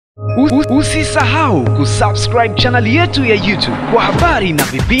Usisahau kusubscribe channel yetu ya YouTube kwa habari na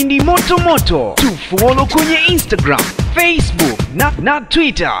vipindi moto moto. Tufollow kwenye Instagram, Facebook na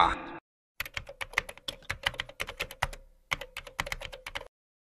Twitter.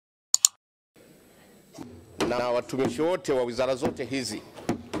 Na watumishi wote wa wizara zote hizi.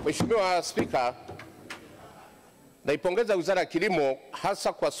 Mheshimiwa Spika, naipongeza Wizara ya Kilimo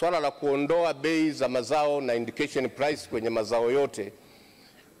hasa kwa swala la kuondoa bei za mazao na indication price kwenye mazao yote.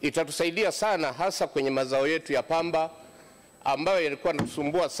 Itatusaidia sana hasa kwenye mazao yetu ya pamba ambayo yalikuwa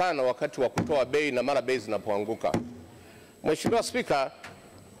yanatusumbua sana wakati wa kutoa bei na mara bei zinapoanguka. Mheshimiwa Spika,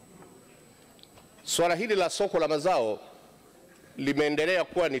 swala hili la soko la mazao limeendelea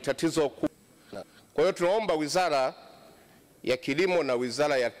kuwa ni tatizo kubwa. Kwa hiyo tunaomba Wizara ya Kilimo na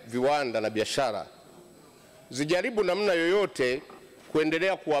Wizara ya Viwanda na Biashara zijaribu namna yoyote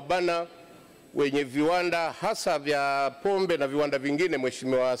kuendelea kuwabana wenye viwanda hasa vya pombe na viwanda vingine,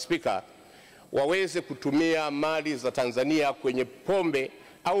 Mheshimiwa Spika, waweze kutumia mali za Tanzania kwenye pombe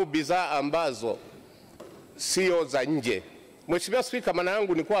au bidhaa ambazo sio za nje. Mheshimiwa Spika, maana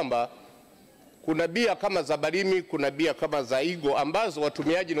yangu ni kwamba kuna bia kama za Barimi, kuna bia kama za Igo ambazo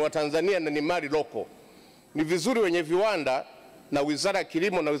watumiaji ni wa Tanzania na ni mali loko. Ni vizuri wenye viwanda na Wizara ya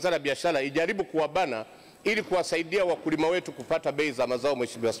Kilimo na Wizara ya Biashara ijaribu kuwabana ili kuwasaidia wakulima wetu kupata bei za mazao.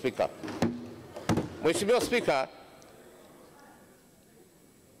 Mheshimiwa Spika. Mheshimiwa Spika,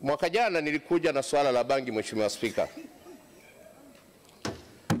 mwaka jana nilikuja na swala la bangi. Mheshimiwa Spika,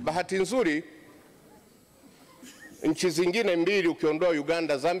 bahati nzuri nchi zingine mbili ukiondoa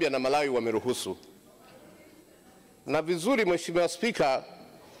Uganda, Zambia na Malawi wameruhusu. Na vizuri Mheshimiwa Spika,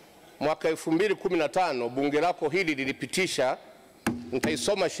 mwaka 2015 bunge lako hili lilipitisha,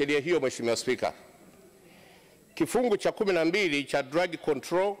 nitaisoma sheria hiyo Mheshimiwa Spika. Kifungu cha 12 cha Drug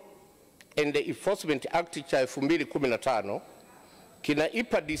Control and Enforcement Act cha 2015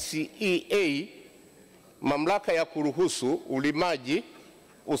 kinaipa DCEA mamlaka ya kuruhusu ulimaji,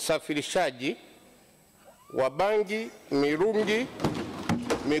 usafirishaji wa bangi, mirungi,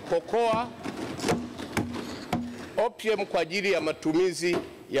 mikokoa, opium kwa ajili ya matumizi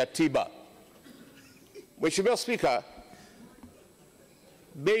ya tiba. Mheshimiwa Spika,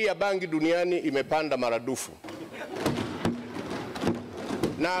 bei ya bangi duniani imepanda maradufu.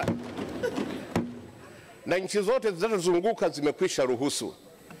 Na nchi zote zinazozunguka zimekwisha ruhusu.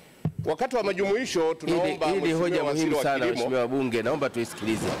 Wakati wa majumuisho tunaomba hili hoja muhimu sana Mheshimiwa Wabunge, naomba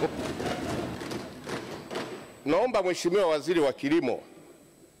tuisikilize. Naomba Mheshimiwa Waziri wa Kilimo,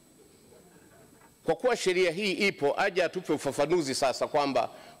 kwa kuwa sheria hii ipo, aje atupe ufafanuzi sasa kwamba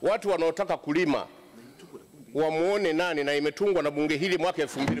watu wanaotaka kulima wamuone nani, na imetungwa na bunge hili mwaka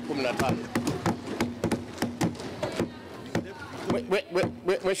 2015.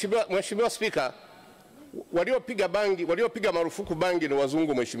 Mheshimiwa Spika, waliopiga marufuku bangi ni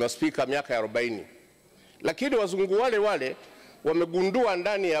wazungu Mheshimiwa Spika miaka ya 40. Lakini wazungu wale wamegundua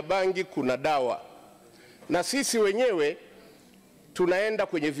ndani ya bangi kuna dawa. Na sisi wenyewe tunaenda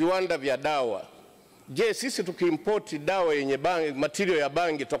kwenye viwanda vya dawa. Je, sisi tukiimport dawa yenye bangi, material ya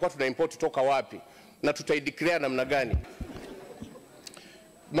bangi, tutakuwa tunaimport toka wapi? Na tutaideclare namna gani?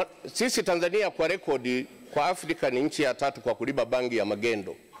 Sisi Tanzania kwa rekodi kwa Afrika ni nchi ya 3 kwa kulima bangi ya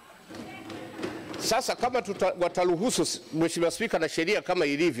magendo. Sasa kama wataruhusu Mheshimiwa Spika, na sheria kama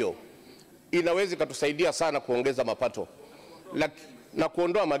ilivyo inaweza kutusaidia sana kuongeza mapato na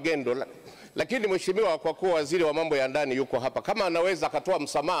kuondoa magendo. Lakini Mheshimiwa, kwa kuwa waziri wa mambo ya ndani yuko hapa, kama anaweza akatoa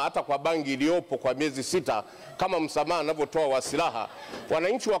msamaha hata kwa bangi iliyopo kwa miezi 6 kama msamaha anavyotoa wa silaha,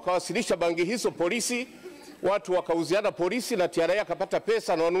 wananchi wakawasilisha bangi hizo polisi, watu wakauziana polisi na TRA akapata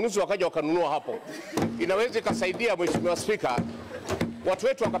pesa na wanunuzi wakaja wakanunua hapo. Inaweza ikasaidia Mheshimiwa Spika, watu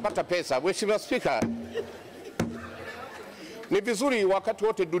wetu wakapata pesa. Mheshimiwa Spika, ni vizuri wakati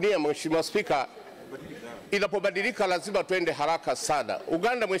wote dunia Mheshimiwa Spika inapobadilika lazima tuende haraka sana.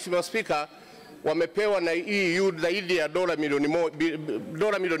 Uganda Mheshimiwa Spika wamepewa na EU zaidi ya dola milioni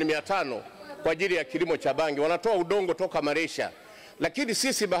 500 kwa ajili ya kilimo cha bangi. Wanatoa udongo toka Malaysia. Lakini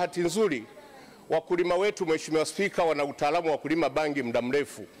sisi bahati nzuri wakulima wetu Mheshimiwa Spika wana utaalamu wa kulima bangi muda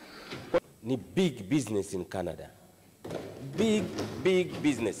mrefu. Ni big business in Canada. Big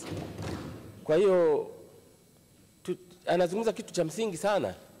business. Kwa hiyo anazungumza kitu cha msingi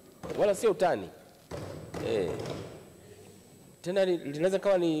sana, wala sio utani. Tena linaweza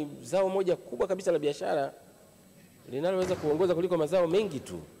kawa ni zao moja kubwa kabisa la biashara linaloweza kuongoza kuliko mazao mengi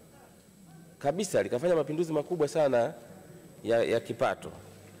tu kabisa, likafanya mapinduzi makubwa sana ya kipato.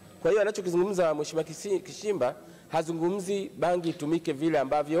 Kwa hiyo anachokizungumza Mheshimiwa Kishimba hazungumzi bangi itumike vile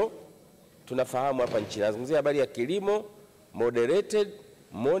ambavyo tunafahamu hapa nchini. Anazungumzia habari ya kilimo moderated,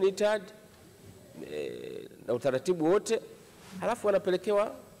 monitored na utaratibu wote, halafu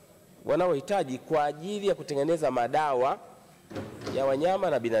wanapelekewa wanaohitaji kwa ajili ya kutengeneza madawa ya wanyama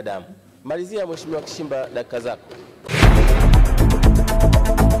na binadamu. Malizia Mheshimiwa Kishimba dakika zako.